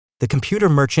The Computer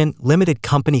Merchant Limited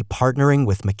Company, partnering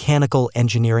with mechanical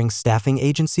engineering staffing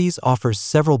agencies, offers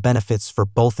several benefits for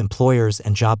both employers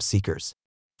and job seekers.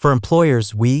 For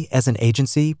employers, we, as an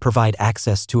agency, provide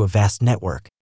access to a vast network,